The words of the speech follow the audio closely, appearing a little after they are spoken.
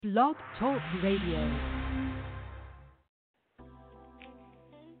Blog Talk Radio.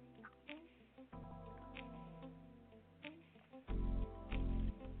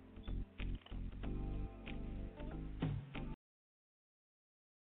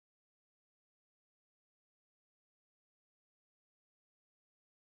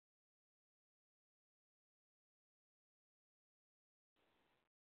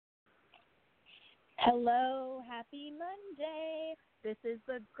 Hello, happy Monday. This is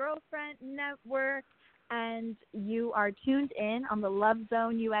the Girlfriend Network, and you are tuned in on the Love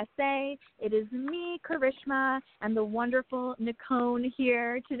Zone USA. It is me, Karishma, and the wonderful Nicole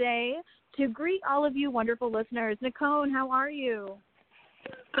here today to greet all of you wonderful listeners. Nicole, how are you?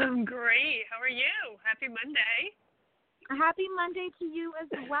 I'm great. How are you? Happy Monday. Happy Monday to you as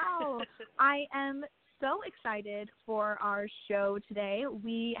well. I am so excited for our show today.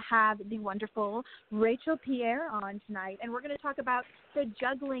 We have the wonderful Rachel Pierre on tonight, and we're going to talk about the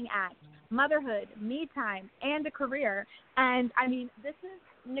Juggling Act, motherhood, me time, and a career. And, I mean, this is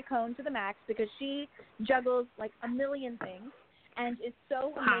Nicole to the max because she juggles like a million things and is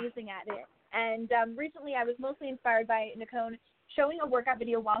so amazing at it. And recently I was mostly inspired by Nicole showing a workout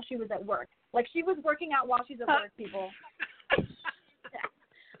video while she was at work. Like, she was working out while she's at work, people.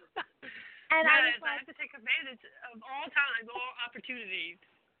 And yes, I have to take advantage of all times, all opportunities.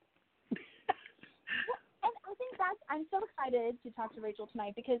 And I think I'm so excited to talk to Rachel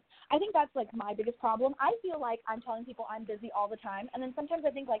tonight because I think that's, like, my biggest problem. I feel like I'm telling people I'm busy all the time, and then sometimes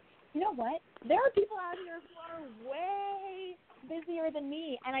I think, like, you know what? There are people out here who are way busier than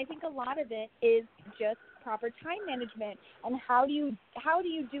me, and I think a lot of it is just proper time management and how do you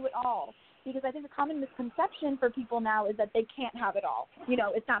do it all? Because I think the common misconception for people now is that they can't have it all. You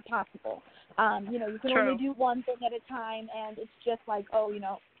know, it's not possible. You can only do one thing at a time, and it's just like, oh,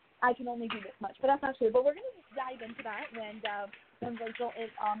 I can only do this much. But that's not true. But we're going to dive into that when Rachel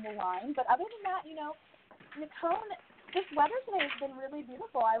is on the line. But other than that, Nicole, this weather today has been really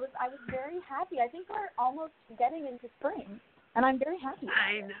beautiful. I was very happy. I think we're almost getting into spring, and I'm very happy.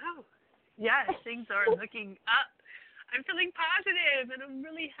 I know. Yes, things are looking up. I'm feeling positive, and I'm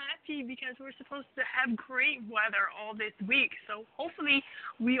really happy because we're supposed to have great weather all this week. So hopefully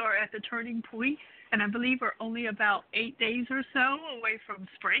we are at the turning point, and I believe we're only about 8 days or so away from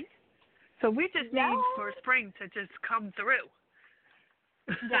spring. So we just need for spring to just come through.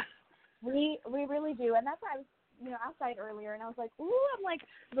 Yeah, we really do, and that's why I was outside earlier, and I was like, ooh, I'm like,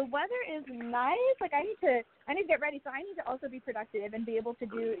 the weather is nice. Like, I need to get ready, so I need to also be productive and be able to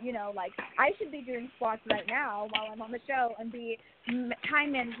do, like, I should be doing squats right now while I'm on the show and be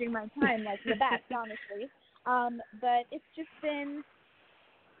time managing my time like the best, honestly. But it's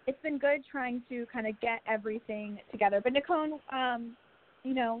been good trying to kind of get everything together. But Nicole, I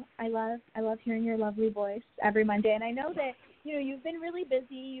love hearing your lovely voice every Monday, and I know that you've been really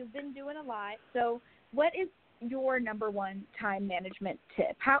busy, you've been doing a lot. So what is your number one time management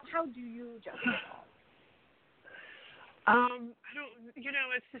tip? How do you juggle it all? I don't,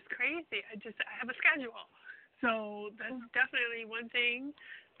 it's just crazy. I have a schedule. So that's definitely one thing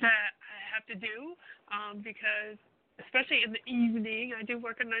that I have to do because especially in the evening, I do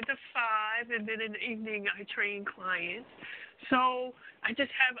work a 9 to 5, and then in the evening I train clients. So I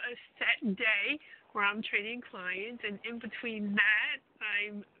just have a set day where I'm training clients, and in between that,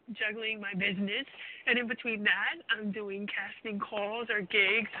 I'm juggling my business, and in between that, I'm doing casting calls or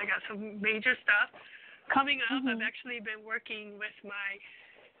gigs. I got some major stuff coming up. I've actually been working with my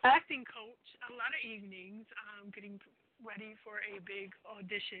acting coach a lot of evenings, getting ready for a big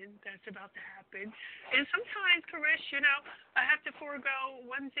audition that's about to happen. And sometimes, Karish, I have to forego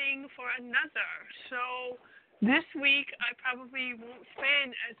one thing for another. So this week, I probably won't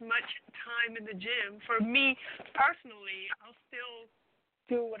spend as much time in the gym. For me personally, I'll still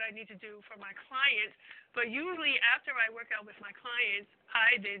do what I need to do for my clients. But usually after I work out with my clients,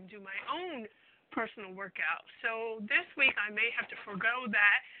 I then do my own personal workout. So this week, I may have to forego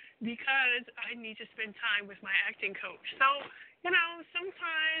that because I need to spend time with my acting coach. So,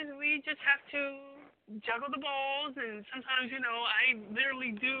 sometimes we just have to juggle the balls, and sometimes, I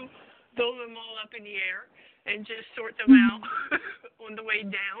literally do throw them all up in the air and just sort them out on the way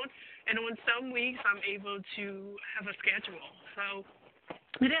down. And on some weeks, I'm able to have a schedule. So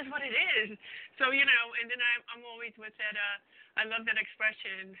it is what it is. So, and then I'm always with that, I love that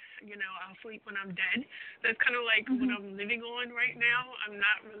expression, I'll sleep when I'm dead. That's kind of like what I'm living on right now. I'm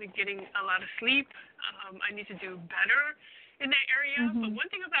not really getting a lot of sleep. I need to do better in that area. But one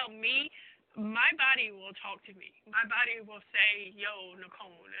thing about me, my body will talk to me. My body will say, yo,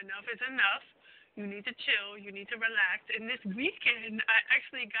 Nicole, enough is enough. You need to chill. You need to relax. And this weekend, I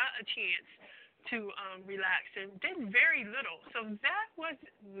actually got a chance relax and did very little. So that was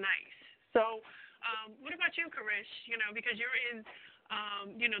nice. So what about you, Karish? You know, because you're in,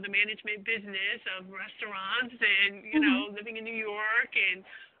 you know, the management business of restaurants and, you know, living in New York, and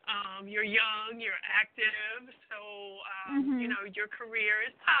you're young, you're active. So, you know, your career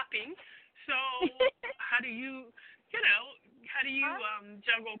is popping. So how do you, you know,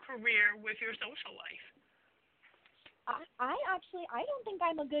 juggle career with your social life? I don't think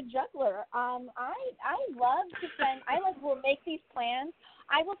I'm a good juggler. I love to spend. Will make these plans.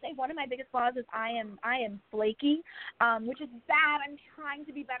 I will say one of my biggest flaws is I am flaky, which is bad. I'm trying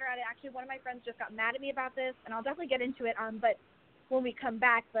to be better at it. Actually, one of my friends just got mad at me about this, and I'll definitely get into it. But when we come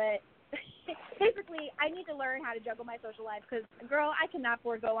back, but basically, I need to learn how to juggle my social life because, girl, I cannot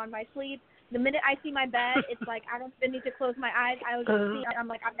forego on my sleep. The minute I see my bed, it's like I don't even need to close my eyes. I will just see it. I'm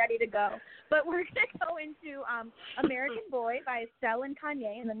like, I'm ready to go. But we're going to go into American Boy by Estelle and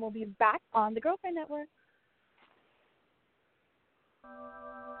Kanye, and then we'll be back on the Girlfriend Network.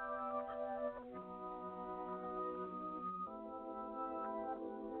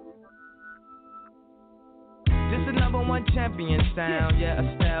 This is #1 champion sound. Yeah,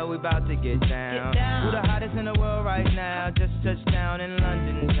 Estelle, we about to get down. Who the hottest in the world right now? Just touched down in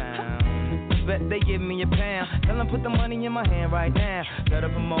London town. Bet they give me a pound. Tell them put the money in my hand right now. Got a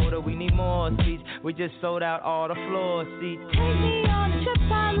promoter, we need more seats. We just sold out all the floor seats. Take me on a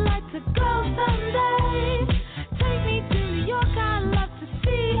trip, I'd like to go someday. Take me to New York, I'd love to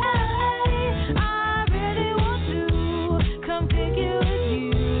see LA. I really want to come pick you with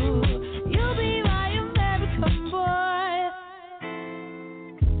you. You'll be my American boy.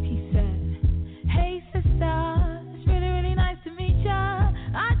 He said, hey sister, it's really, really nice to meet ya.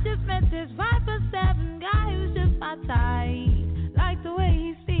 I just met this 5'7" guy who's just my type. Like the way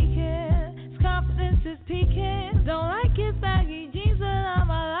he's speaking, his confidence is peaking. Don't like his baggy jeans, but I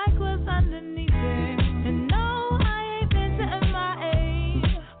like what's underneath it. And no, I ain't been to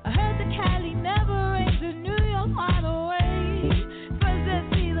MIA. I heard the Cali never rains in New York right away. First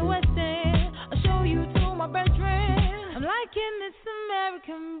let's see the West End, I'll show you to my bedroom. I'm liking this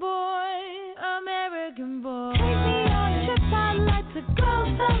American boy, American boy. Take me on a trip, I'd like to go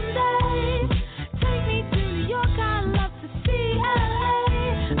someday. Take me to New York, I'd love to see LA.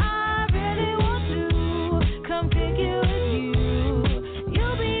 I really want to come pick you with you.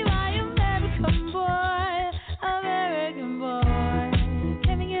 You'll be my American boy, American boy.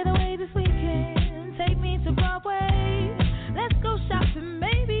 Can we get away this weekend? Take me to Broadway. Let's go shopping,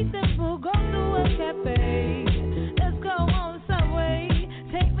 maybe then we'll go to a cafe. Let's go on the subway.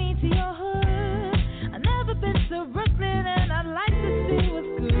 Take me to your hood. I've never been to Brooklyn and I'd like to see what's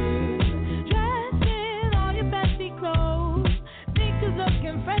good. Dressed in all your fancy clothes. Sneakers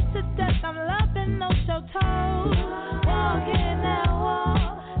looking fresh to death. I'm loving no show toes. Walking that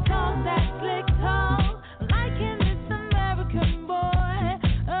wall. Talk that slick talk. I'm liking this American boy.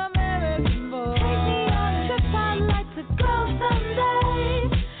 American boy. Take me on a trip, I'd like to go someday.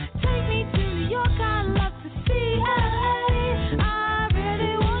 Take me to New York, I'd love to see LA. I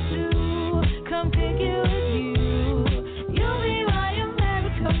really want to come pick you with you. You'll be my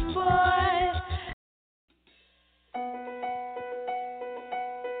American boy.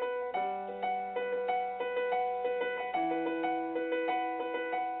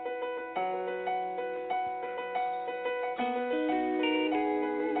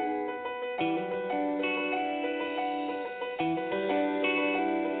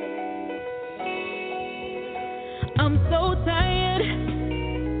 I'm so tired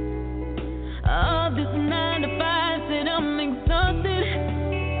of this 9 to 5, said I'm exhausted.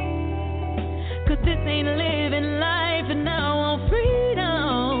 'Cause this ain't living life and I want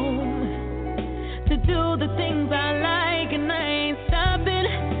freedom to do the things I like, and I ain't stopping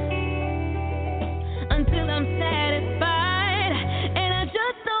until I'm satisfied. And I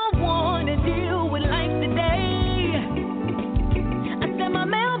just don't wanna deal with life today. I said my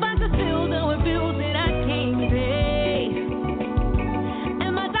mailbox is filled up with bills that I can't pay.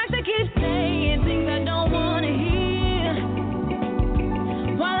 And my doctor keeps saying things I don't wanna hear.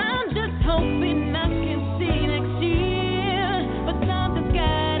 While I'm just hoping I can see the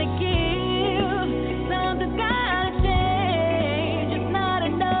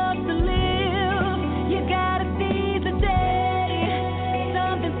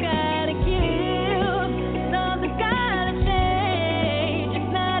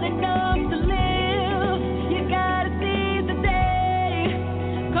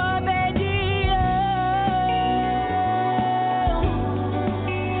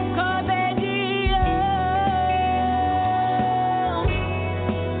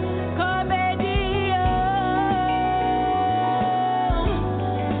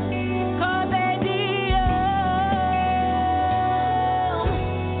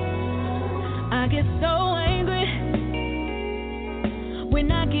get so angry. When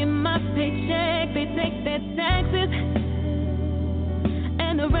I get my paycheck, they take their taxes.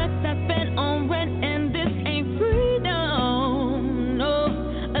 And the rest I spent on rent, and this ain't freedom. No,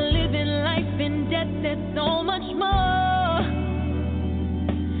 a living life in debt, there's so much more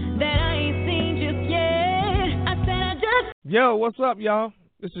that I ain't seen just yet. I said I just... Yo, what's up, y'all?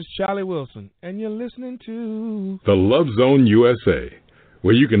 This is Charlie Wilson, and you're listening to The Love Zone USA,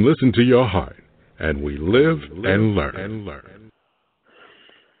 where you can listen to your heart, and we live and learn.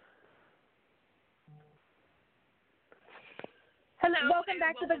 Hello. Welcome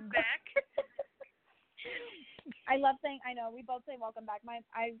back to the back. I love saying, I know, we both say welcome back.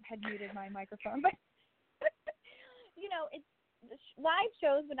 I had muted my microphone, but, you know, live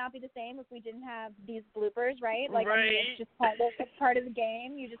shows would not be the same if we didn't have these bloopers, right? Like, right. I mean, it's just part of the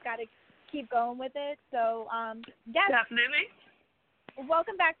game. You just got to keep going with it. So, yes. Definitely.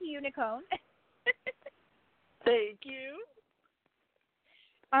 Welcome back to Unicorn. Thank you.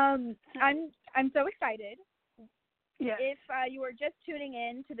 I'm so excited. Yes. If you are just tuning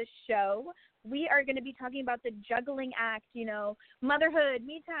in to the show, we are going to be talking about the Juggling Act, you know, motherhood,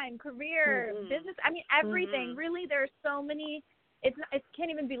 me time, career, business. I mean, everything. Really, there are so many. It can't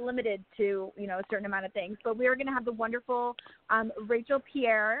even be limited to, you know, a certain amount of things. But we are going to have the wonderful Rachel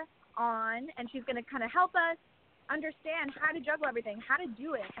Pierre on, and she's going to kind of help us understand how to juggle everything, how to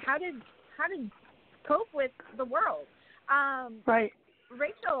do it, how to cope with the world. Right.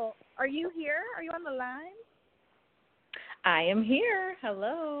 Rachel, are you here? Are you on the line? I am here.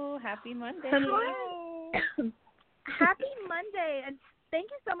 Hello. Happy Monday. Hello. Happy Monday, and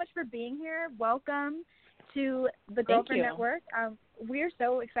thank you so much for being here. Welcome to the Girlfriend Network. We're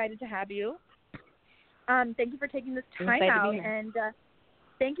so excited to have you. Thank you for taking this time out, and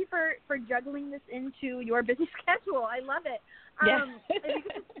thank you for juggling this into your busy schedule. I love it. Yes. If you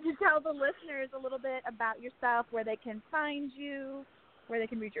could just tell the listeners a little bit about yourself, where they can find you, where they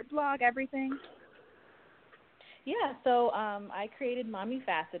can read your blog, everything. Yeah, so I created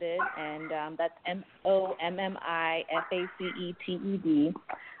Mommifacted, and that's MOMMIFACETED.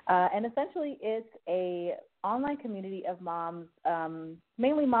 And essentially it's a online community of moms,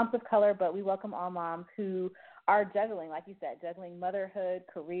 mainly moms of color, but we welcome all moms who are juggling, like you said, juggling motherhood,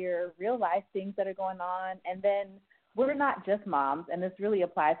 career, real life things that are going on. And then we're not just moms, and this really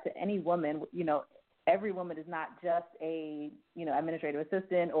applies to any woman. You know, every woman is not just a, you know, administrative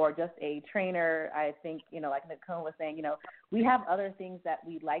assistant or just a trainer. I think, you know, like Nicole was saying, you know, we have other things that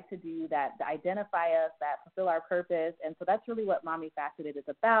we like to do that identify us, that fulfill our purpose. And so that's really what Mommifacted is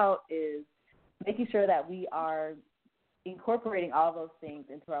about, is making sure that we are incorporating all those things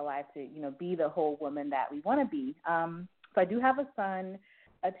into our life to, you know, be the whole woman that we want to be. So I do have a son,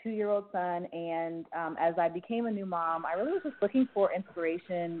 a 2-year-old son, and as I became a new mom, I really was just looking for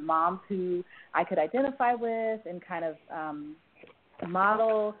inspiration, moms who I could identify with and kind of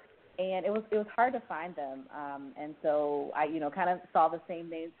model, and it was hard to find them. And so I, you know, kind of saw the same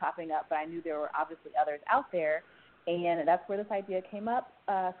names popping up, but I knew there were obviously others out there, and that's where this idea came up.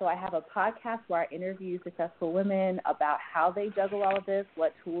 So I have a podcast where I interview successful women about how they juggle all of this,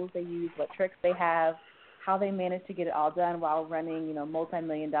 what tools they use, what tricks they have, how they manage to get it all done while running, you know,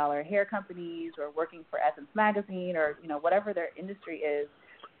 multi-million-dollar hair companies or working for Essence Magazine or, you know, whatever their industry is,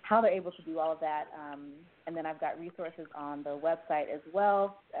 how they're able to do all of that. And then I've got resources on the website as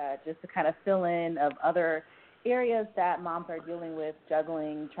well, just to kind of fill in of other areas that moms are dealing with,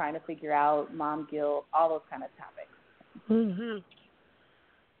 juggling, trying to figure out mom guilt, all those kind of topics. Mm-hmm.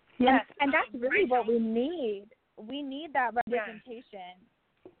 Yes. And that's really what we need. We need that representation.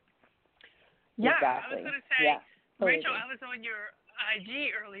 Yeah, Exactly. I was going to say, Rachel, I was on your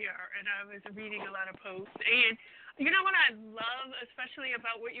IG earlier, and I was reading a lot of posts. And you know what I love, especially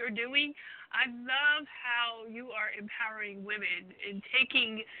about what you're doing? I love how you are empowering women and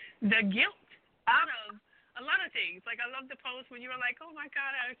taking the guilt out of a lot of things. Like, I love the post when you were like, oh, my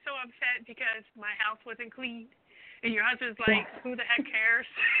God, I was so upset because my house wasn't clean. And your husband's like, who the heck cares?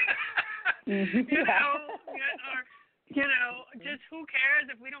 You know, or, you know, just who cares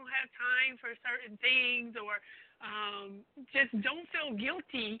if we don't have time for certain things, or just don't feel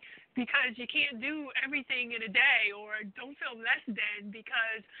guilty because you can't do everything in a day, or don't feel less than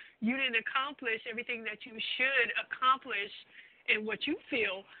because you didn't accomplish everything that you should accomplish in what you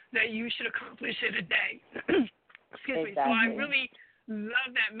feel that you should accomplish in a day. Excuse me. So I really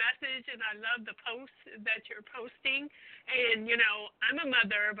love that message, and I love the posts that you're posting. And, you know, I'm a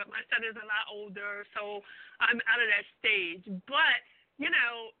mother, but my son is a lot older, so I'm out of that stage. But, you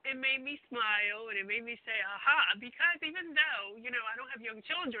know, it made me smile, and it made me say, aha, because even though, you know, I don't have young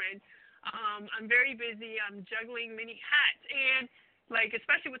children, I'm very busy. I'm juggling many hats. And, Like,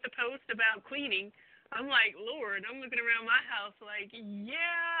 especially with the post about cleaning, I'm like, Lord, I'm looking around my house like,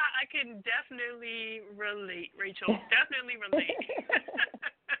 yeah, I can definitely relate, Rachel. Definitely relate.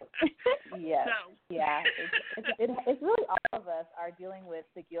 Yes. So. Yeah. It's really all of us are dealing with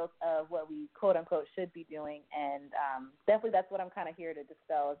the guilt of what we quote unquote should be doing, and definitely that's what I'm kind of here to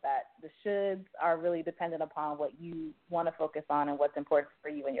dispel, is that the shoulds are really dependent upon what you want to focus on and what's important for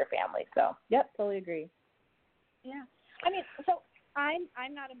you and your family. So, yep, totally agree. Yeah. I mean, so I'm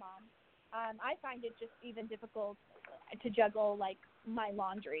not a mom. I find it just even difficult to juggle, like, my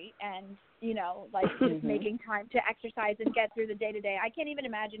laundry and, you know, like, just making time to exercise and get through the day-to-day. I can't even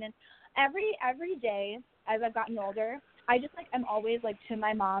imagine. And every day as I've gotten older, I just, like, I'm always, like, to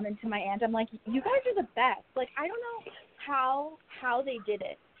my mom and to my aunt, I'm like, you guys are the best. Like, I don't know how they did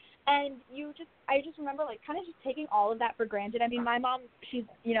it. And I just remember, like, kind of just taking all of that for granted. I mean, my mom, she's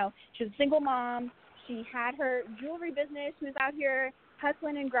a single mom. She had her jewelry business. She was out here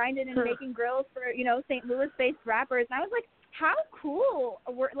hustling and grinding and making grills for, you know, St. Louis-based rappers. And I was like, how cool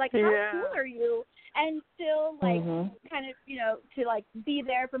cool are you? And still, like, kind of, you know, to, like, be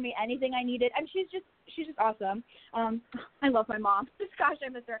there for me, anything I needed. And she's just awesome. I love my mom. Gosh, I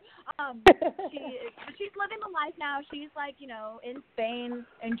miss her. She's living the life now. She's, like, you know, in Spain,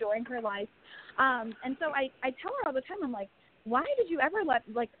 enjoying her life. And so I tell her all the time, I'm like, why did you ever let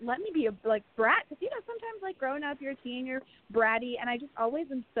me be a, like, brat? Because, you know, sometimes, like, growing up, you're a teen, you're bratty, and I just always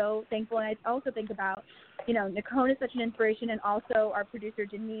am so thankful. And I also think about, you know, Nicole is such an inspiration, and also our producer,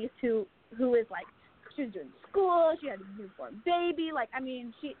 Denise, who is, like, she was doing school, she had a newborn baby, like, I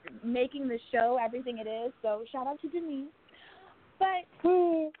mean, she making the show everything it is, so shout out to Denise. But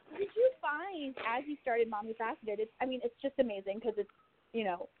did you find, as you started Mommifacted, it's just amazing because it's, you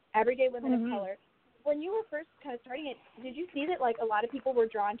know, everyday women of color. When you were first kind of starting it, did you see that, like, a lot of people were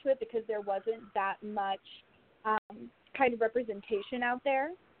drawn to it because there wasn't that much kind of representation out there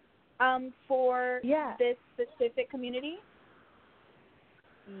for this specific community?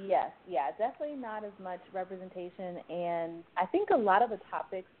 Yes, definitely not as much representation. And I think a lot of the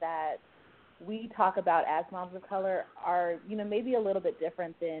topics that we talk about as moms of color are, you know, maybe a little bit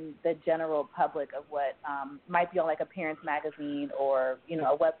different than the general public of what might be on, like, a parent's magazine or, you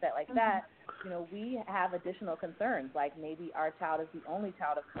know, a website like that. You know, we have additional concerns, like maybe our child is the only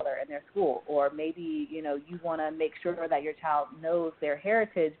child of color in their school, or maybe, you know, you want to make sure that your child knows their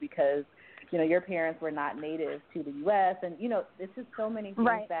heritage because, you know, your parents were not native to the U.S. And, you know, it's just so many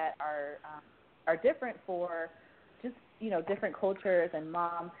things that are different for just, you know, different cultures and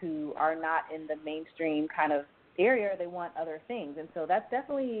moms who are not in the mainstream kind of area. They want other things. And so that's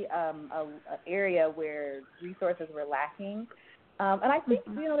definitely an area where resources were lacking. And I think,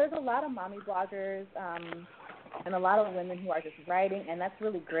 you know, there's a lot of mommy bloggers and a lot of women who are just writing, and that's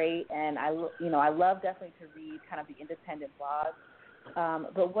really great. And I love definitely to read kind of the independent blogs.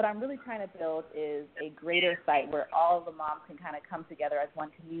 But what I'm really trying to build is a greater site where all of the moms can kind of come together as one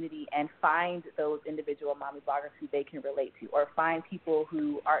community and find those individual mommy bloggers who they can relate to, or find people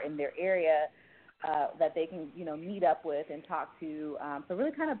who are in their area that they can, you know, meet up with and talk to. So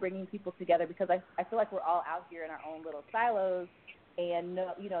really kind of bringing people together, because I feel like we're all out here in our own little silos. And,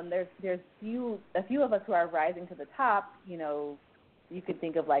 you know, there's a few of us who are rising to the top. You know, you could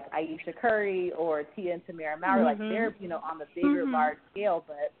think of, like, Aisha Curry or Tia and Tamara Mowry, like, they're, you know, on the bigger, large scale.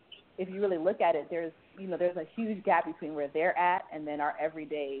 But if you really look at it, there's a huge gap between where they're at and then our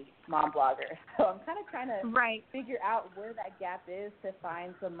everyday mom bloggers. So I'm kind of trying to figure out where that gap is to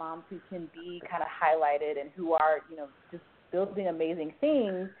find some moms who can be kind of highlighted and who are, you know, just building amazing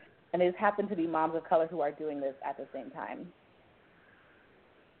things. And it happen to be moms of color who are doing this at the same time.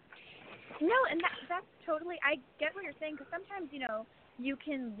 No, and that's totally, I get what you're saying, because sometimes, you know, you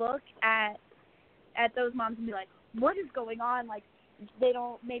can look at those moms and be like, what is going on? Like,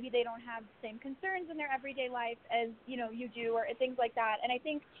 maybe they don't have the same concerns in their everyday life as, you know, you do, or things like that. And I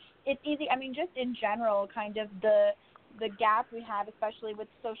think it's easy, I mean, just in general, kind of the gap we have, especially with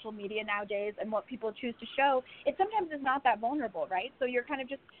social media nowadays and what people choose to show, it sometimes is not that vulnerable, right? So you're kind of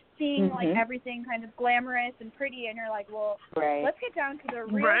just seeing, like, everything kind of glamorous and pretty, and you're like, well, let's get down to the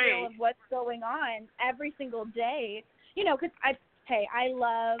real deal of what's going on every single day, you know, because I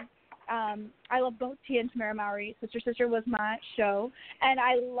love both Tia and Tamara Mowry. Sister was my show, and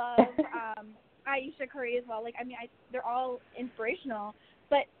I love Aisha Curry as well. Like, I mean, they're all inspirational,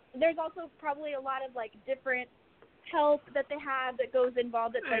 but there's also probably a lot of, like, different help that they have that goes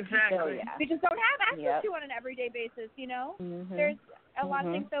involved that, like, we just don't have access to on an everyday basis, you know? There's a lot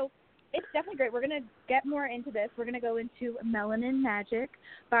of things, so it's definitely great. We're going to get more into this. We're going to go into Melanin Magic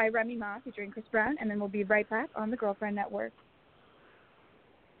by Remy Ma featuring Chris Brown, and then we'll be right back on the Girlfriend Network.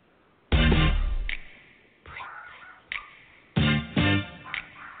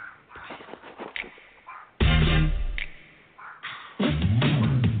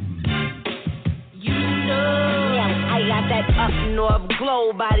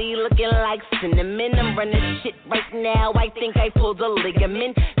 glow, body looking like cinnamon. I'm running shit right now, I think I pulled a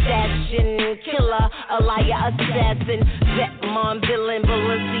ligament. Fashion killer, a liar, assassin. Vet mom, villain,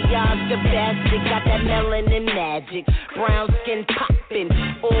 Balenciaga bastard. Got that melanin magic, brown skin poppin'.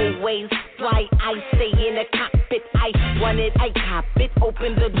 Always fly, I stay in the cockpit. I want it, I cop it.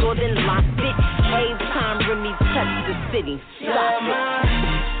 Open the door, then lock it. Every time Remy touch the city, stop it.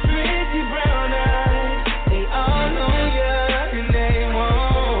 Pretty brown eyes, they all know you and they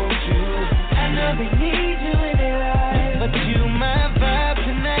want you. I know they need you in their life, but you my vibe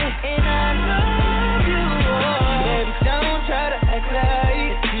tonight, and I love you. Baby, don't try to act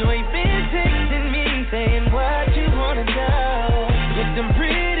like you ain't been texting me, saying what you wanna know. With them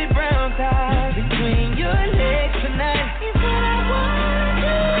pretty brown thighs between your legs tonight, is what I wanna do.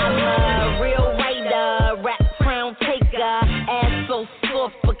 I'm a real writer, rap crown taker, ass so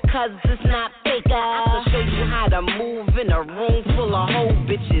soft because it's not faker. I can show you how to move in a room full of whole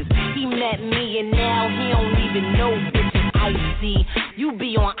bitches. He met me and now he don't even know bitches. I see you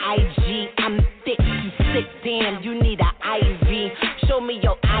be on IG, I'm thick, you sick, damn, you need an IV. Show me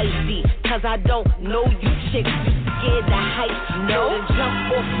your ID, cause I don't know you chicks. You scared to hype, no,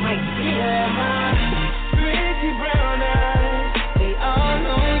 jump off my dick. Pretty brown eyes, they all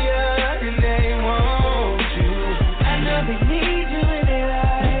know you and they want you. I know they need you in their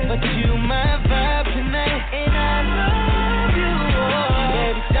life, but you my vibe tonight, and I love you.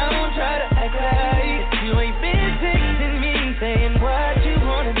 Baby, don't try to act like you ain't been texting me, saying what you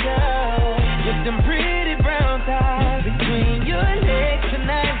wanna know. With them pretty brown thighs between your legs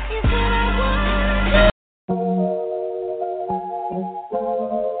tonight, is what I wanna do.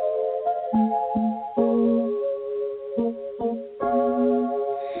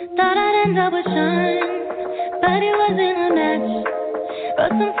 Thought I'd end up with Sean, but it wasn't a match.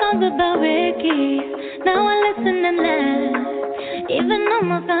 Wrote some songs about Ricky, now I listen and laugh. Even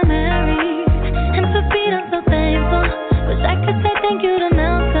almost got married, and for Pete I'm so thankful. Wish I could say thank you to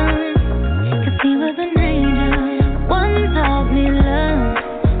Malcolm, cause he was an angel. One taught me love,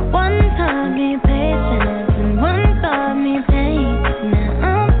 one taught me patience, and one taught me pain.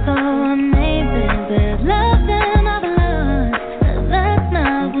 Now I'm so amazing, there's love and I've lost. That's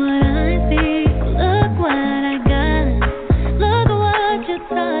not what I see. Look what I got, look what you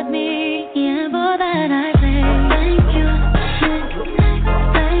taught me. Yeah, for that I say thank you, thank you,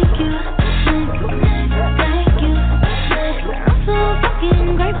 thank you, thank you. I'm so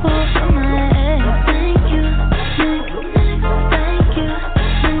fucking grateful for my ex. Thank you, thank you, thank you,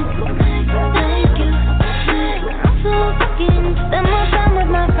 thank you. I'm so fucking spend more time with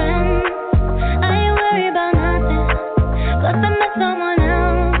my friends. I ain't worried about nothing. Plus I met someone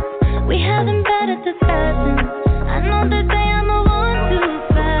else. We having better discussions. I know they say I'm a one too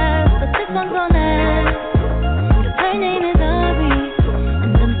fast, but this one's gonna last. 'Cause her name is Aubrey,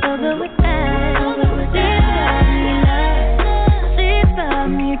 and I'm so good with that. She taught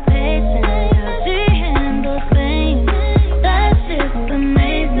me patience, how she handles things. That shit's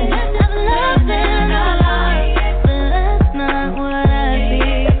amazing. I've loved and I lost, but that's not what I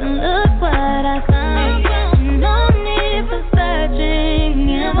see. Look what I found. No need for searching.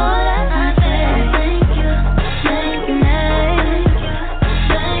 Yeah, all that I say. Thank you, man.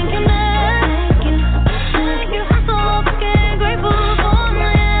 Thank you, man. Thank you. I'm so fucking grateful for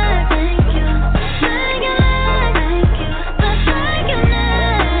my ex. Thank you, man. Thank you,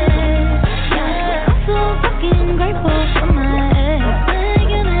 man. Yeah, I'm so fucking grateful for my ex. Thank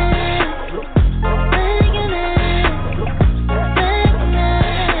you, man. Thank you, man. Thank you,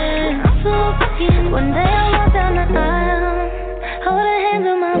 man. I'm so fucking. One day I walk down the aisle, hold the hands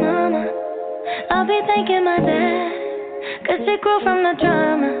of my mama. I'll be thanking my dad, cause she grew from the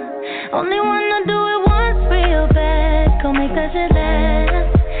drama. Only wanna do it once real bad, go make that shit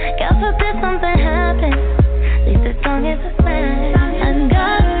last. God forbid something happens, at least this song is a smash. I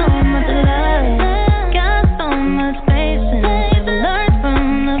got so much love, got so much patience. Learned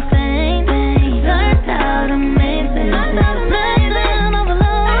from the pain, learned how to maintain. Lesson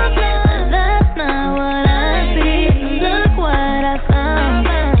overload, that's not what I see. Look what I found,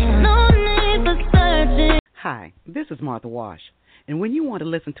 no need for searching. Hi, this is Martha Wash, and when you want to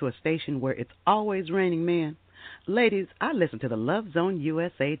listen to a station where it's always raining men, ladies, I listen to the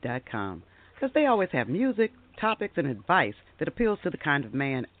LoveZoneUSA.com, because they always have music, topics, and advice that appeals to the kind of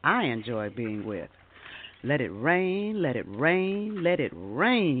man I enjoy being with. Let it rain, let it rain, let it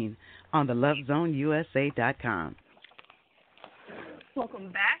rain on the LoveZoneUSA.com.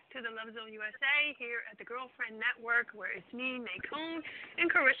 Welcome back to the Love Zone USA here at the Girlfriend Network, where it's me, Maycoon, and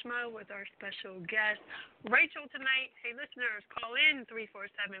Karishma with our special guest, Rachel, tonight. Hey, listeners, call in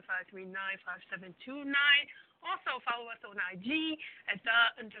 347-539-5729 Also, follow us on IG at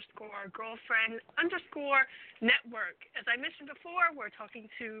 _girlfriend_network. As I mentioned before, we're talking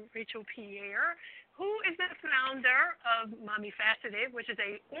to Rachel Pierre, who is the founder of Mommifacted, which is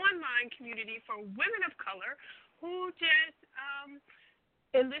an online community for women of color who just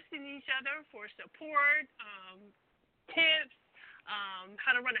enlisting each other for support, tips,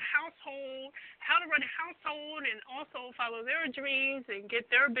 how to run a household, and also follow their dreams and get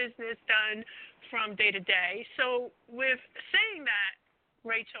their business done from day to day. So with saying that,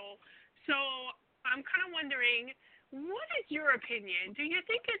 Rachel, so I'm kind of wondering, what is your opinion? Do you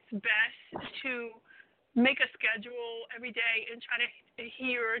think it's best to make a schedule every day and try to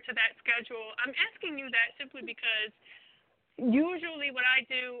adhere to that schedule? I'm asking you that simply because usually what I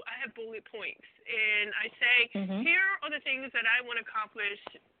do, I have bullet points, and I say, here are the things that I want to accomplish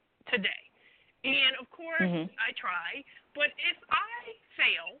today. And, of course, I try, but if I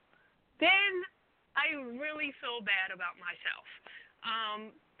fail, then I really feel bad about myself.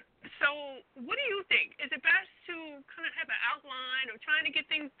 So what do you think? Is it best to kind of have an outline or trying to get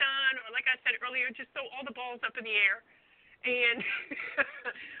things done, or like I said earlier, just throw all the balls up in the air and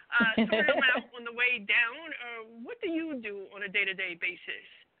sort them out on the way down? Or what do you do on a day-to-day basis?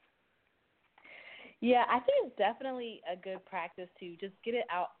 Yeah, I think it's definitely a good practice to just get it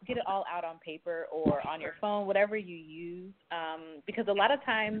all out on paper or on your phone, whatever you use, because a lot of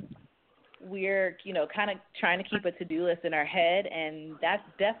times we're, kind of trying to keep a to-do list in our head, and that's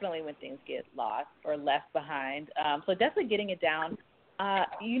definitely when things get lost or left behind. So definitely getting it down.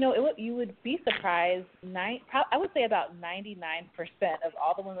 You would be surprised. I would say about 99% of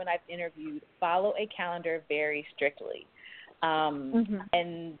all the women I've interviewed follow a calendar very strictly,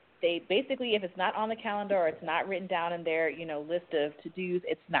 and they basically, if it's not on the calendar or it's not written down in their list of to-dos,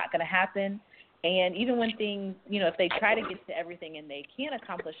 it's not going to happen. And even when things, if they try to get to everything and they can't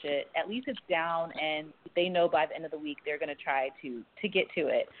accomplish it, at least it's down, and they know by the end of the week they're going to try to get to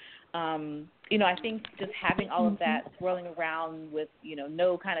it. I think just having all of that swirling around with,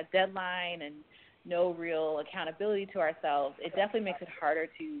 no kind of deadline and no real accountability to ourselves, it definitely makes it harder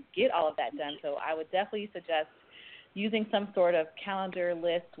to get all of that done. So I would definitely suggest using some sort of calendar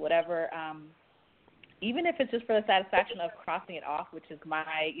list, whatever, even if it's just for the satisfaction of crossing it off, which is my,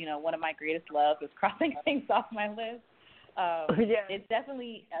 one of my greatest loves is crossing things off my list. It's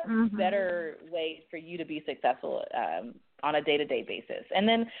definitely a better way for you to be successful on a day-to-day basis. And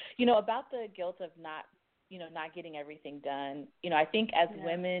then, about the guilt of not getting everything done, I think as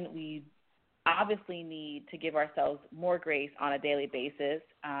women, we obviously need to give ourselves more grace on a daily basis.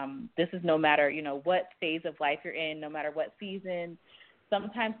 This is no matter, what phase of life you're in, no matter what season.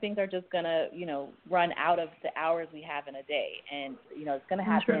 Sometimes things are just going to, run out of the hours we have in a day. And, it's going to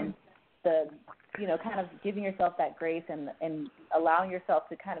happen. The, kind of giving yourself that grace and allowing yourself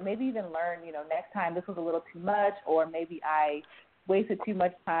to kind of maybe even learn, next time this was a little too much, or maybe I wasted too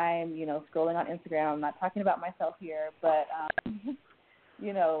much time, scrolling on Instagram. I'm not talking about myself here, but,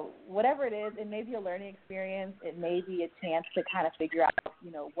 whatever it is, it may be a learning experience. It may be a chance to kind of figure out,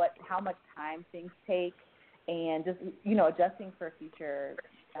 how much time things take, and just, adjusting for future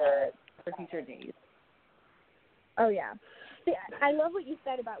days. Oh, yeah. See, I love what you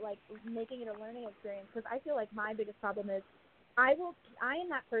said about, making it a learning experience, because I feel like my biggest problem is I am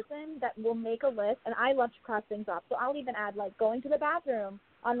that person that will make a list, and I love to cross things off. So I'll even add, going to the bathroom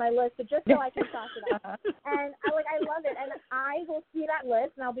on my list just so I can cross it off. And, I love it. And I will see that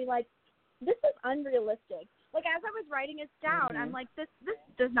list, and I'll be like, this is unrealistic. As I was writing it down, I'm like, this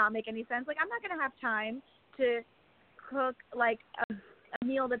does not make any sense. I'm not going to have time to cook, a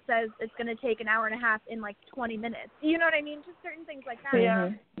meal that says it's going to take an hour and a half in 20 minutes. You know what I mean? Just certain things like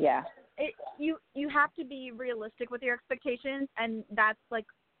that. Yeah. You have to be realistic with your expectations, and that's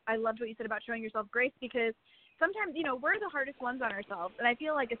I loved what you said about showing yourself grace, because sometimes we're the hardest ones on ourselves, and I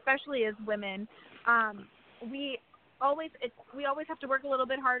feel like especially as women, we always have to work a little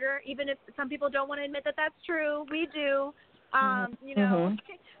bit harder, even if some people don't want to admit that that's true. We do.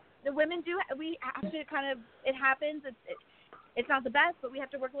 The women do. We have to kind of. It happens. It's not the best, but we have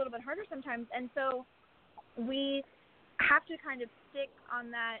to work a little bit harder sometimes. And so we have to kind of stick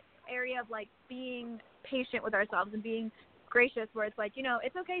on that area of being patient with ourselves and being gracious, where it's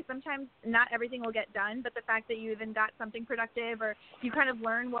it's okay. Sometimes not everything will get done, but the fact that you even got something productive, or you kind of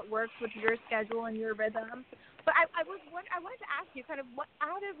learn what works with your schedule and your rhythm. But I wanted to ask you kind of what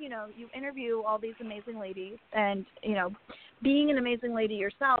out of, you interview all these amazing ladies, and, being an amazing lady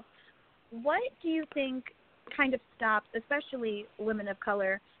yourself, what do you think kind of stops, especially women of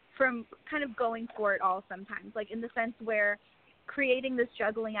color, from kind of going for it all sometimes, in the sense where creating this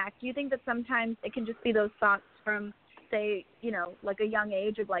juggling act, do you think that sometimes it can just be those thoughts from say, you know, like a young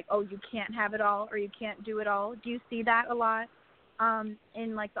age of like, oh, you can't have it all or you can't do it all. Do you see that a lot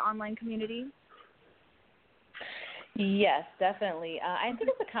in like the online community? Yes, definitely. I think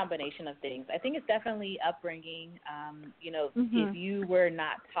it's a combination of things. I think it's definitely upbringing. If you were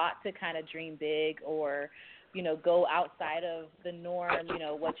not taught to kind of dream big or, you know, go outside of the norm, you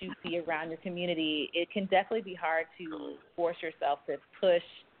know, what you see around your community, it can definitely be hard to force yourself to push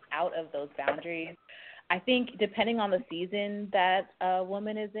out of those boundaries. I think depending on the season that a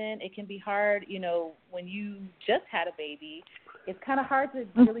woman is in, it can be hard. You know, when you just had a baby, it's kind of hard to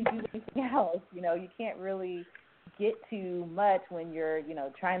really do anything else. You know, you can't really get too much when you're, you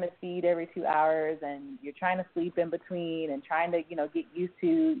know, trying to feed every 2 hours and you're trying to sleep in between and trying to, you know, get used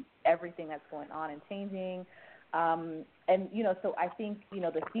to everything that's going on and changing. And, you know, so I think, you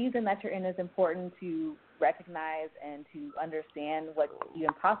know, the season that you're in is important to recognize and to understand what's even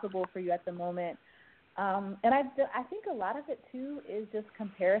possible for you at the moment. And I think a lot of it, too, is just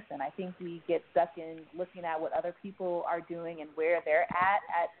comparison. I think we get stuck in looking at what other people are doing and where they're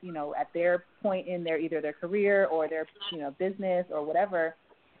at, you know, at their point in their either their career or their, you know, business or whatever.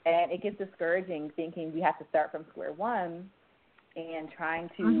 And it gets discouraging thinking we have to start from square one and trying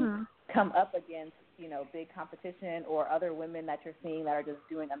to come up against, you know, big competition or other women that you're seeing that are just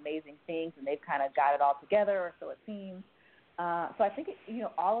doing amazing things and they've kind of got it all together, or so it seems. So I think, you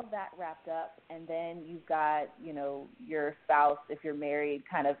know, all of that wrapped up, and then you've got, you know, your spouse, if you're married,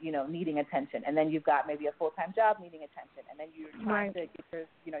 kind of, you know, needing attention, and then you've got maybe a full-time job needing attention, and then you're trying to get your,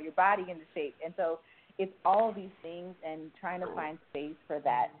 you know, your body into shape. And so it's all of these things and trying to find space for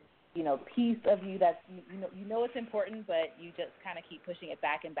that, you know, piece of you that's, you know it's important, but you just kind of keep pushing it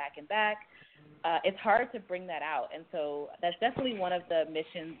back and back and back. It's hard to bring that out. And so that's definitely one of the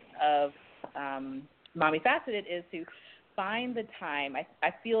missions of Mommifacted is to find the time.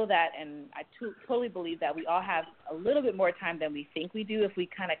 I feel that, and I totally believe that we all have a little bit more time than we think we do if we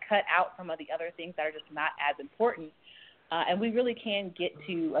kind of cut out some of the other things that are just not as important. And we really can get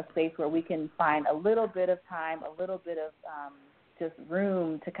to a space where we can find a little bit of time, a little bit of just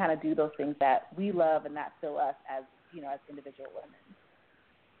room to kind of do those things that we love and that fill us as, you know, as individual women.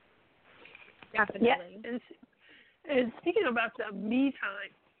 Definitely. Yeah. And speaking about the me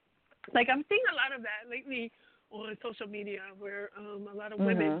time, like I'm seeing a lot of that lately on social media where a lot of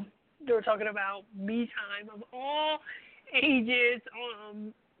women, they're talking about me time of all ages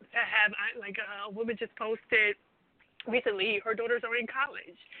that have, like a woman just posted recently, her daughters are in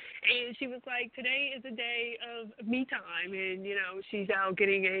college, and she was like, today is a day of me time, and, you know, she's out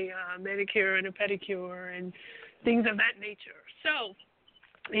getting a manicure and a pedicure and things of that nature. So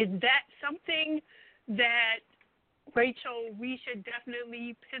is that something that, Rachel, we should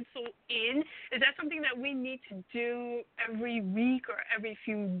definitely pencil in? Is that something that we need to do every week or every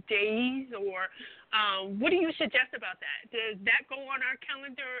few days? Or what do you suggest about that? Does that go on our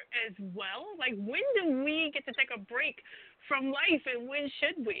calendar as well? Like, when do we get to take a break from life, and when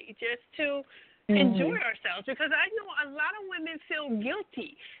should we? Just to enjoy ourselves, because I know a lot of women feel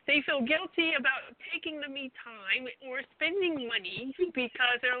guilty. They feel guilty about taking the me time or spending money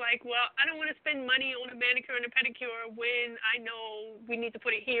because they're like, well, I don't want to spend money on a manicure and a pedicure when I know we need to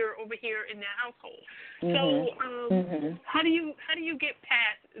put it here, over here in the household. So how do you get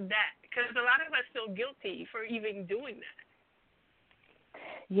past that? Because a lot of us feel guilty for even doing that.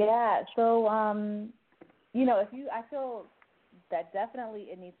 Yeah. So, you know, I feel that definitely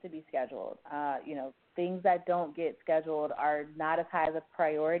it needs to be scheduled. You know, things that don't get scheduled are not as high as a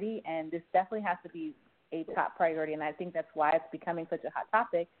priority, and this definitely has to be a top priority, and I think that's why it's becoming such a hot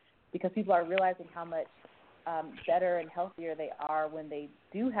topic, because people are realizing how much better and healthier they are when they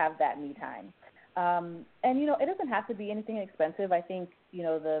do have that me time. And, you know, it doesn't have to be anything expensive. I think, you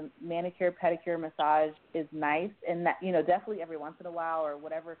know, the manicure, pedicure, massage is nice, and that, you know, definitely every once in a while or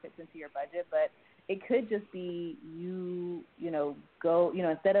whatever fits into your budget, but it could just be you know, go, you know,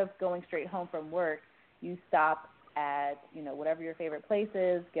 instead of going straight home from work, you stop at, you know, whatever your favorite place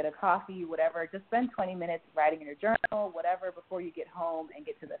is, get a coffee, whatever, just spend 20 minutes writing in your journal, whatever, before you get home and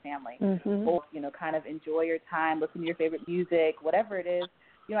get to the family. Or, you know, kind of enjoy your time, listen to your favorite music, whatever it is.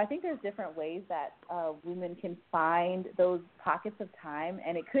 You know, I think there's different ways that women can find those pockets of time,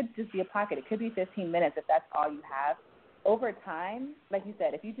 and it could just be a pocket. It could be 15 minutes if that's all you have. Over time, like you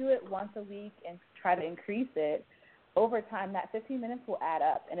said, if you do it once a week and try to increase it, over time that 15 minutes will add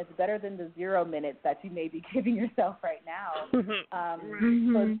up, and it's better than the 0 minutes that you may be giving yourself right now.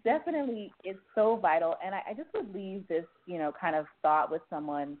 So definitely it's so vital, and I just would leave this, you know, kind of thought with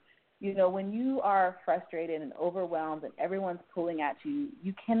someone. You know, when you are frustrated and overwhelmed and everyone's pulling at you,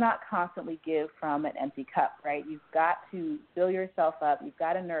 you cannot constantly give from an empty cup, right? You've got to fill yourself up. You've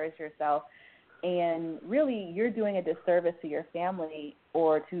got to nourish yourself. And really, you're doing a disservice to your family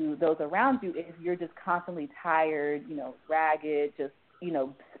or to those around you if you're just constantly tired, ragged, just,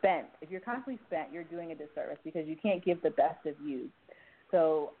 spent. If you're constantly spent, you're doing a disservice because you can't give the best of you.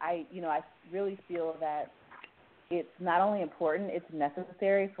 So I really feel that it's not only important, it's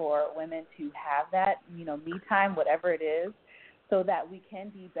necessary for women to have that, me time, whatever it is, so that we can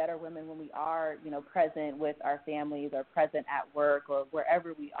be better women when we are, present with our families or present at work or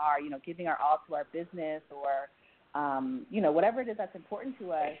wherever we are, giving our all to our business or, whatever it is that's important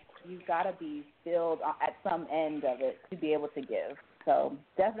to us. You've got to be filled at some end of it to be able to give. So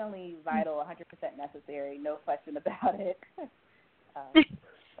definitely vital, 100% necessary, no question about it.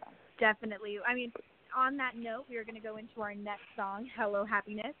 Definitely. I mean, on that note, we are going to go into our next song, Hello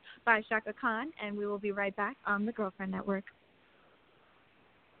Happiness by Shaka Khan, and we will be right back on the Girlfriend Network.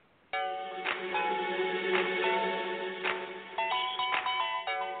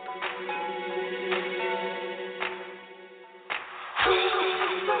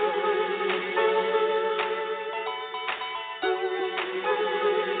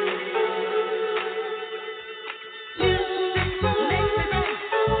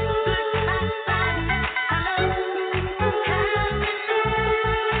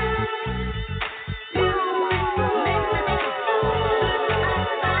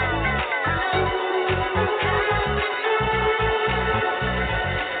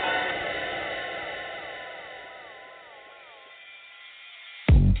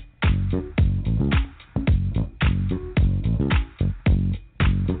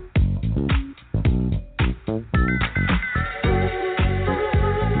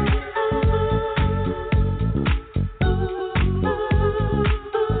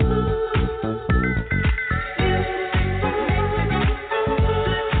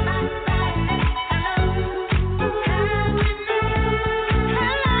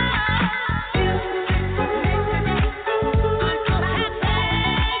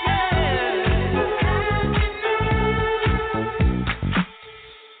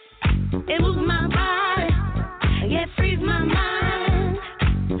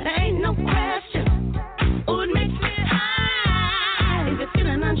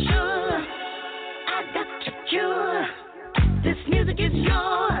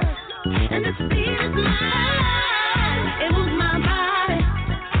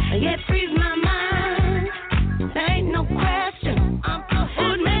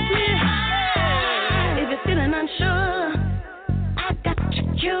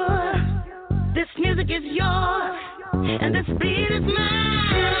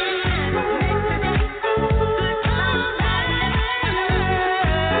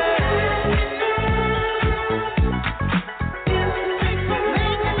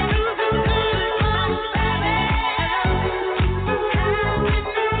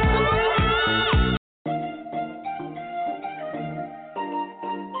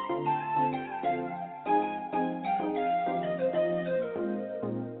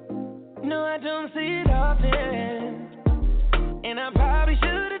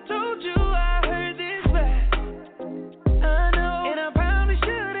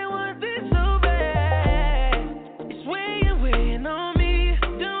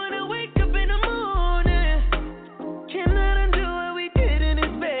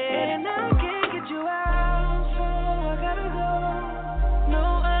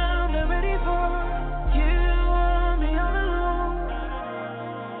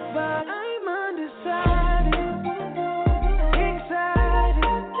 Excited.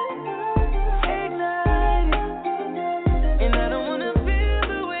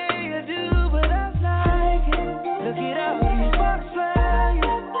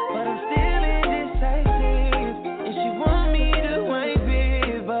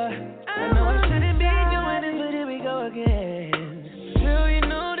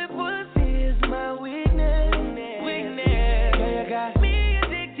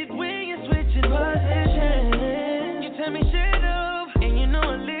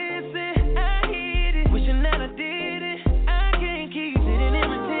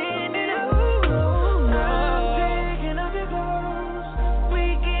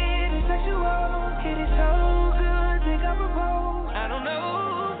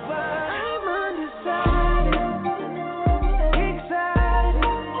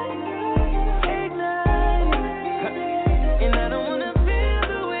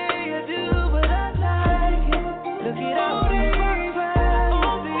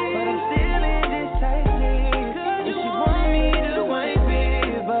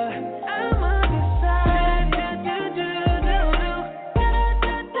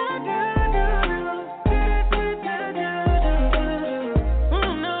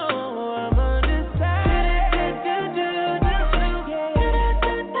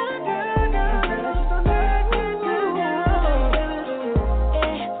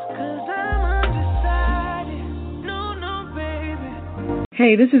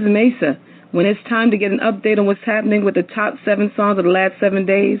 Hey, this is Mesa. When it's time to get an update on what's happening with the top 7 songs of the last 7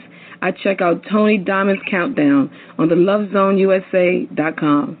 days, I check out Tony Diamond's Countdown on the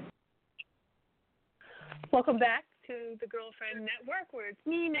lovezoneusa.com. Welcome back to the Girlfriend Network, where it's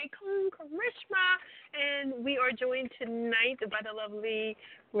me, Nicole Karishma, and we are joined tonight by the lovely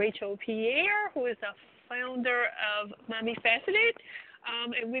Rachel Pierre, who is the founder of Mommifacted,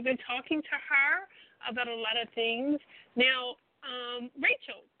 and we've been talking to her about a lot of things. Now,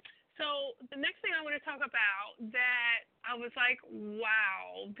 Rachel, so the next thing I want to talk about that I was like,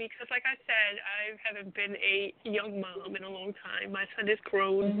 wow, because like I said, I haven't been a young mom in a long time. My son is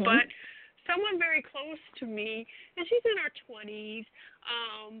grown, but someone very close to me, and she's in her 20s.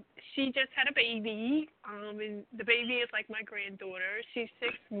 She just had a baby, and the baby is like my granddaughter. She's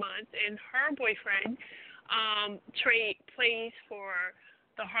 6 months, and her boyfriend plays for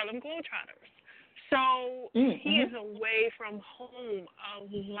the Harlem Globetrotters. So he is away from home a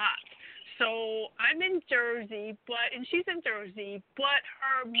lot. So I'm in Jersey, and she's in Jersey, but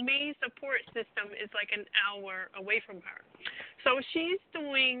her main support system is like an hour away from her. So she's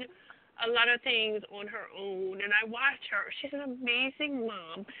doing a lot of things on her own, and I watch her. She's an amazing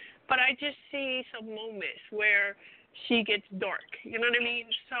mom, but I just see some moments where she gets dark. You know what I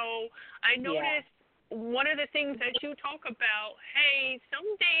mean? So I noticed one of the things that you talk about, hey, some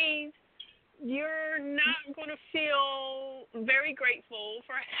days you're not going to feel very grateful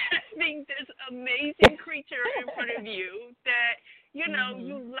for having this amazing creature in front of you that, you know,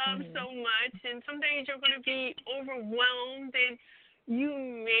 you love so much, and some days you're going to be overwhelmed and you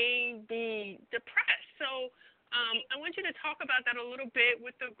may be depressed. So I want you to talk about that a little bit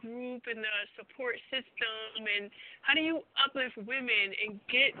with the group and the support system, and how do you uplift women and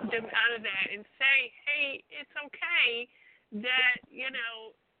get them out of that and say, hey, it's okay that, you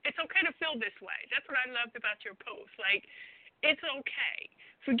know, it's okay to feel this way. That's what I loved about your post. Like, it's okay.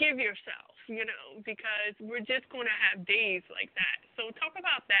 Forgive yourself, you know, because we're just going to have days like that. So talk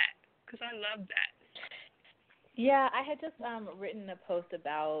about that, because I love that. Yeah, I had just written a post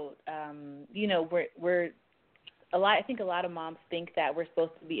about, you know, we're a lot. I think a lot of moms think that we're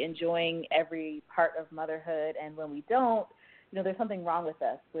supposed to be enjoying every part of motherhood, and when we don't, you know, there's something wrong with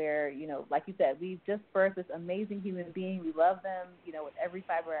us. Where, you know, like you said, we've just birthed this amazing human being. We love them, you know, with every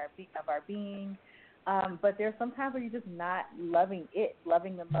fiber of our being. But there's some times where you're just not loving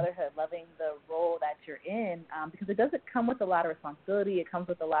the motherhood, loving the role that you're in, because it doesn't come with a lot of responsibility. It comes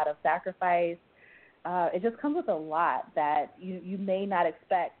with a lot of sacrifice. It just comes with a lot that you may not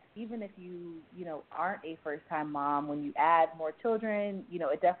expect, even if you know, aren't a first-time mom. When you add more children, you know,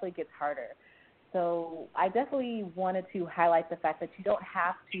 it definitely gets harder. So I definitely wanted to highlight the fact that you don't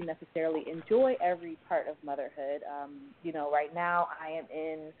have to necessarily enjoy every part of motherhood. You know, right now I am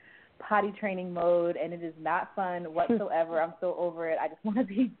in potty training mode, and it is not fun whatsoever. I'm so over it. I just want to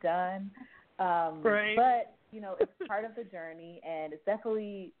be done. Right. But, you know, it's part of the journey, and it's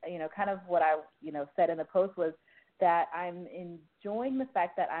definitely, you know, kind of what I, you know, said in the post was that I'm enjoying the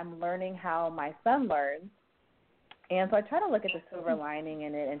fact that I'm learning how my son learns. And so I try to look at the silver lining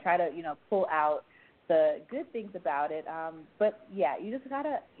in it and try to, you know, pull out the good things about it. But, yeah, you just got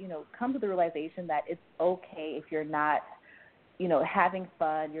to, you know, come to the realization that it's okay if you're not, you know, having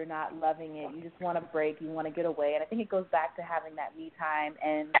fun, you're not loving it, you just want to break, you want to get away. And I think it goes back to having that me time.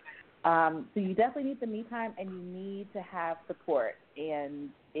 And so you definitely need the me time, and you need to have support. And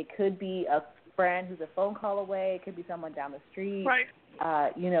it could be a friend who's a phone call away. It could be someone down the street. Right.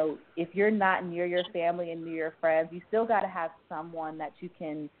 You know, if you're not near your family and near your friends, you still got to have someone that you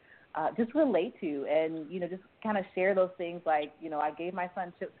can just relate to, and, you know, just kind of share those things like, you know, I gave my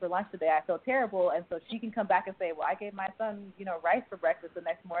son chips for lunch today. I feel terrible. And so she can come back and say, well, I gave my son, you know, rice for breakfast the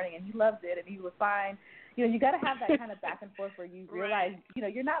next morning, and he loved it, and he was fine. You know, you got to have that kind of back and forth where you realize, you know,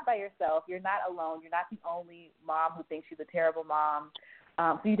 you're not by yourself. You're not alone. You're not the only mom who thinks she's a terrible mom.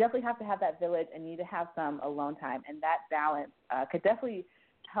 So you definitely have to have that village, and you need to have some alone time, and that balance could definitely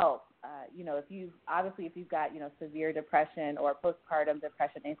help. You know, if you've got, you know, severe depression or postpartum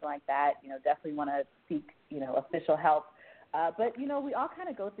depression, anything like that, you know, definitely want to seek, you know, official help. But, you know, we all kind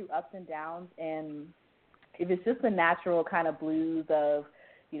of go through ups and downs, and if it's just the natural kind of blues of,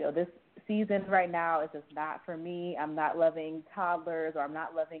 you know, this season right now is just not for me. I'm not loving toddlers, or I'm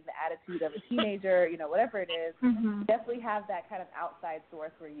not loving the attitude of a teenager, you know, whatever it is, definitely have that kind of outside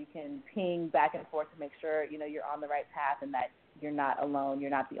source where you can ping back and forth to make sure, you know, you're on the right path and that you're not alone. You're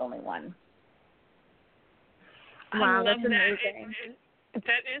not the only one. Wow, that's amazing.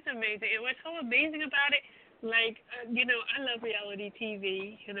 That is amazing. And what's so amazing about it, like, you know, I love reality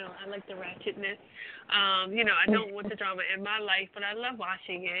TV. You know, I like the ratchetness. You know, I don't want the drama in my life, but I love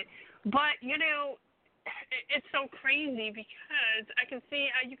watching it. But, you know, it's so crazy because I can see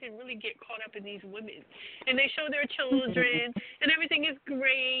how you can really get caught up in these women. And they show their children, and everything is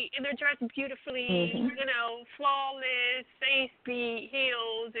great, and they're dressed beautifully, you know, flawless, face beat,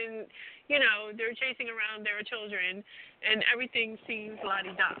 heels, and, you know, they're chasing around their children, and everything seems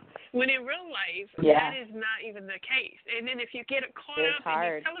la-di-da. When in real life, that is not even the case. And then if you get caught up in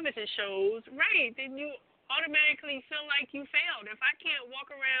these television shows, right, then you automatically feel like you failed. If I can't walk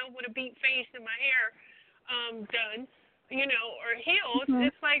around with a beat face and my hair done, you know, or heels,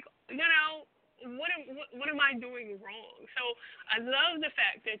 it's like, you know, what am I doing wrong? So I love the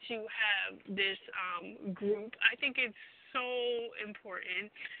fact that you have this group. I think it's so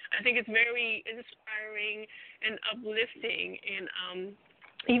important. I think it's very inspiring and uplifting. And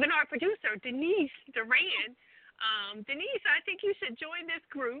even our producer, Denise Duran, Denise, I think you should join this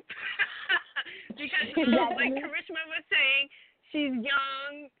group because, like Karishma was saying, she's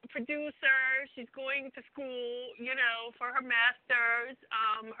young, producer. She's going to school, you know, for her master's.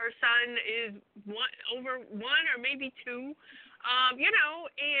 Her son is over one or maybe two, you know,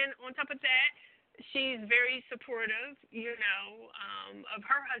 and on top of that, she's very supportive, you know, of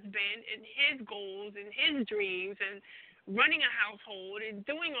her husband and his goals and his dreams and running a household and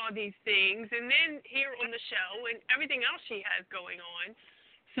doing all these things, and then here on the show and everything else she has going on.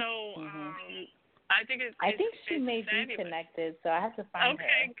 So, I think she may fabulous. Be connected, so I have to find her.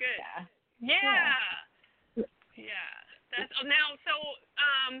 Okay, good. Yeah. That's now. So,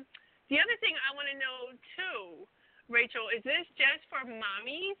 the other thing I want to know too, Rachel, is this just for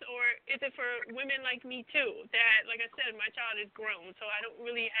mommies, or is it for women like me too? That, like I said, my child is grown, so I don't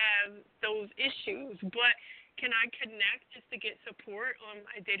really have those issues. But can I connect just to get support on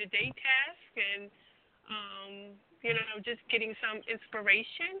my day-to-day task and, you know, just getting some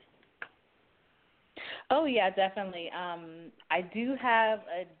inspiration? Oh, yeah, definitely. I do have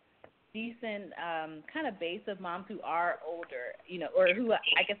a decent kind of base of moms who are older, you know, or who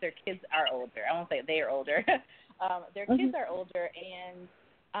I guess their kids are older. I won't say they are older. Their kids are older, and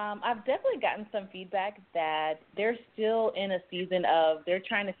I've definitely gotten some feedback that they're still in a season of they're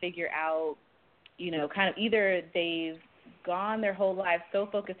trying to figure out, you know, kind of either they've gone their whole life so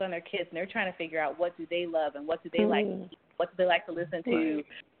focused on their kids and they're trying to figure out what do they love and what do they like to eat, what do they like to listen to.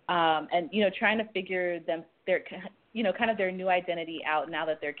 And, you know, trying to figure their, you know, kind of their new identity out now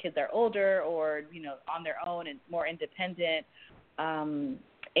that their kids are older or, you know, on their own and more independent.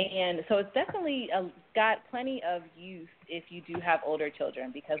 And so it's definitely got plenty of use if you do have older children,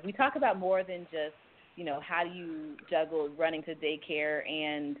 because we talk about more than just, you know, how do you juggle running to daycare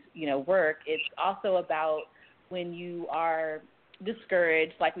and, you know, work. It's also about when you are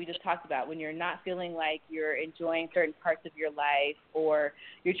discouraged, like we just talked about, when you're not feeling like you're enjoying certain parts of your life, or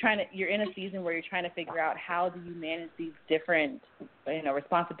you're in a season where you're trying to figure out how do you manage these different, you know,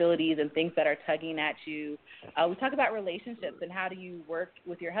 responsibilities and things that are tugging at you. We talk about relationships and how do you work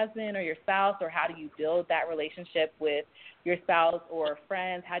with your husband or your spouse, or how do you build that relationship with your spouse or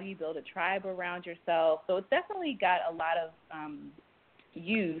friends? How do you build a tribe around yourself? So it's definitely got a lot of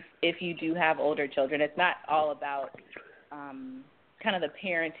use if you do have older children. It's not all about kind of the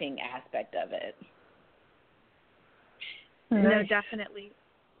parenting aspect of it. No, definitely.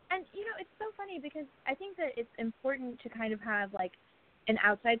 And, you know, it's so funny because I think that it's important to kind of have, like, an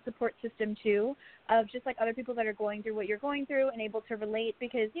outside support system, too, of just, like, other people that are going through what you're going through and able to relate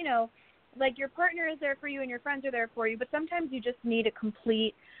because, you know, like, your partner is there for you and your friends are there for you, but sometimes you just need a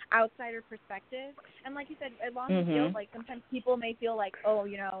complete outsider perspective. And like you said, along the field, like, sometimes people may feel like, oh,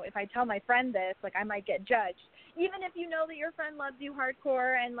 you know, if I tell my friend this, like, I might get judged. Even if you know that your friend loves you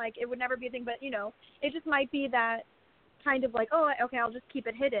hardcore and, like, it would never be a thing, but, you know, it just might be that kind of like, oh, okay, I'll just keep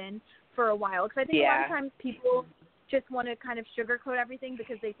it hidden for a while. Because I think a lot of times people just want to kind of sugarcoat everything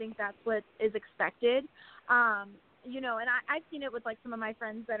because they think that's what is expected. You know, and I've seen it with, like, some of my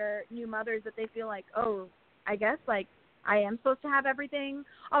friends that are new mothers that they feel like, oh, I guess, like, I am supposed to have everything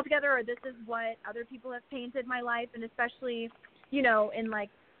all together, or this is what other people have painted my life. And especially, you know, in,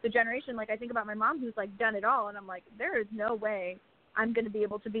 like, the generation, like, I think about my mom who's, like, done it all, and I'm like, there is no way I'm going to be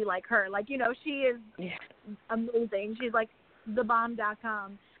able to be like her. Like, you know, she is amazing. She's, like,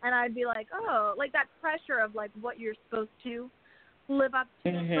 thebomb.com. And I'd be like, oh, like, that pressure of, like, what you're supposed to live up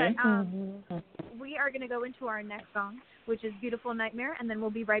to. But we are going to go into our next song, which is Beautiful Nightmare, and then we'll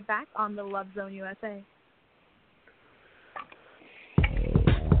be right back on the Love Zone USA.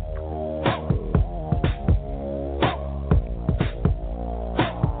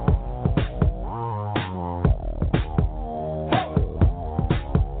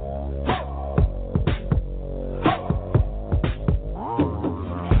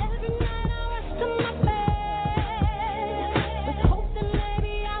 Hoping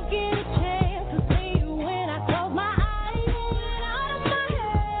maybe I'll get a chance to say you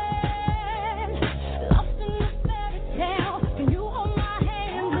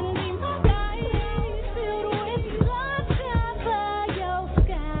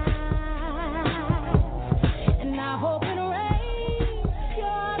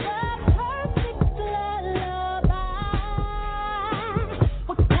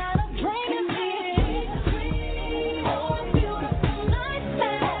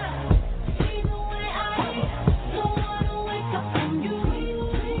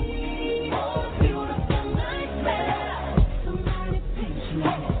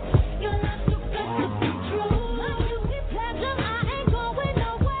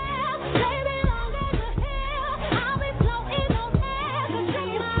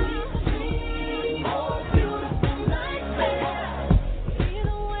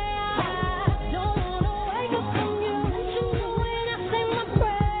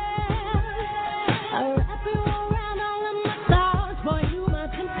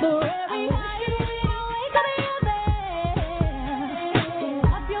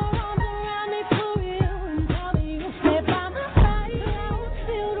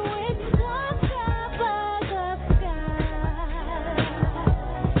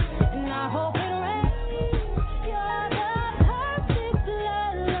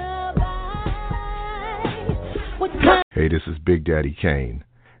Hey, this is Big Daddy Kane,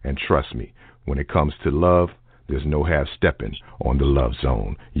 and trust me, when it comes to love, there's no half-stepping on the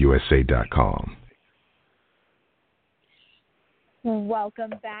lovezoneusa.com.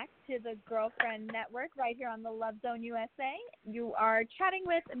 Welcome back to the Girlfriend Network right here on the Love Zone USA. You are chatting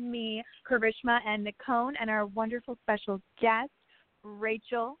with me, Karishma, and Nicole, and our wonderful special guest,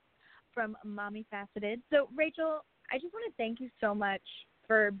 Rachel from Mommifacted. So, Rachel, I just want to thank you so much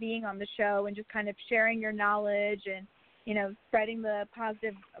for being on the show and just kind of sharing your knowledge and, you know, spreading the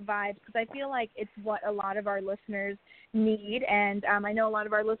positive vibes, because I feel like it's what a lot of our listeners need. And I know a lot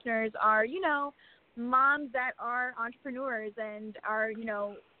of our listeners are, you know, moms that are entrepreneurs and are, you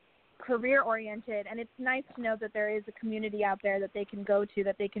know, career-oriented. And it's nice to know that there is a community out there that they can go to,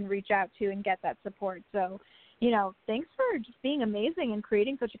 that they can reach out to and get that support. So, you know, thanks for just being amazing and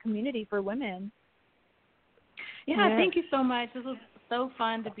creating such a community for women. Yeah, thank you so much. This was so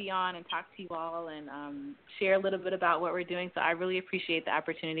fun to be on and talk to you all and share a little bit about what we're doing. So I really appreciate the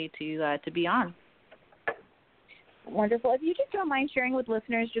opportunity to be on. Wonderful. If you just don't mind sharing with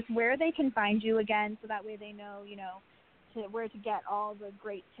listeners just where they can find you again, so that way they know, you know, where to get all the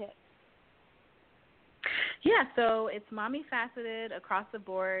great tips. Yeah, so it's Mommifacted across the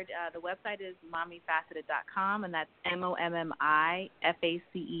board. The website is mommifacted.com, and that's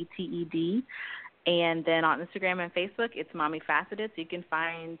MOMMIFACETED. And then on Instagram and Facebook, it's Mommifacted, so you can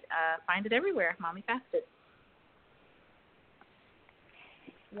find it everywhere, Mommifacted.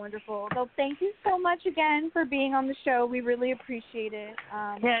 Wonderful. Well, thank you so much again for being on the show. We really appreciate it.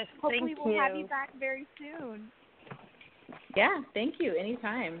 Yes, hopefully thank we'll you. have you back very soon. Yeah, thank you.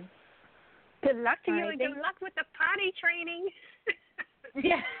 Anytime. Good luck to you, right, and good luck with the potty training.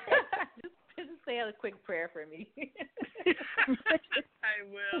 Yeah. just say a quick prayer for me. I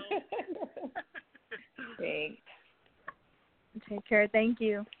will. Thanks. Take care. Thank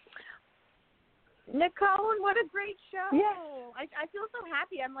you. Nicole, what a great show. Yeah. I feel so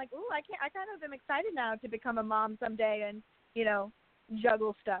happy. I'm like, ooh, I kind of am excited now to become a mom someday and, you know,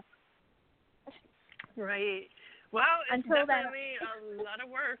 juggle stuff. Right. Well, it's Until definitely a lot of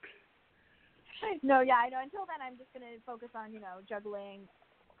work. No, yeah, I know. Until then, I'm just going to focus on, you know, juggling,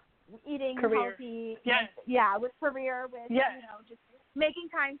 eating healthy. Yes. Yeah, with career, with, yes. you know, just making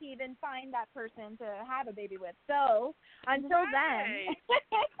time to even find that person to have a baby with. So until then,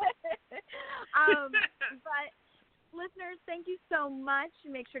 but listeners, thank you so much.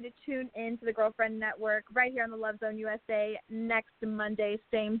 Make sure to tune in to the Girlfriend Network right here on the Love Zone USA next Monday,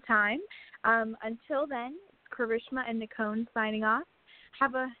 same time. Until then, Karishma and Nicole signing off.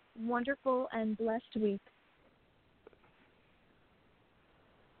 Have a wonderful and blessed week.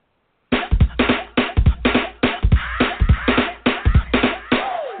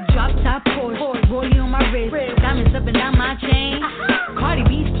 Drop top Porsche, rollie on my wrist, diamonds up and down my chain. Cardi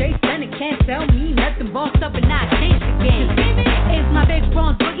B straight stunning, can't tell me nothing. Bossed up and I changed the game. It's my big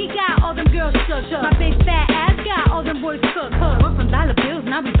bronze boogie, got all them girls shook. My big fat ass got all them boys cooked. We're from dollar bills,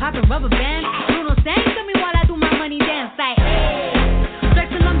 now we popping rubber bands. Bruno sang to me while I do my money dance like, hey.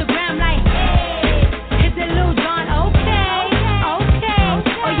 Flexing on the gram like, hey. Hit that Lil Jon, okay.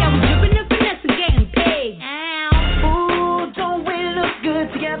 Oh yeah, we dripping and finesse and getting paid. Ooh, don't we look good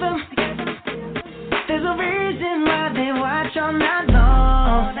together? There's a reason why they watch all night.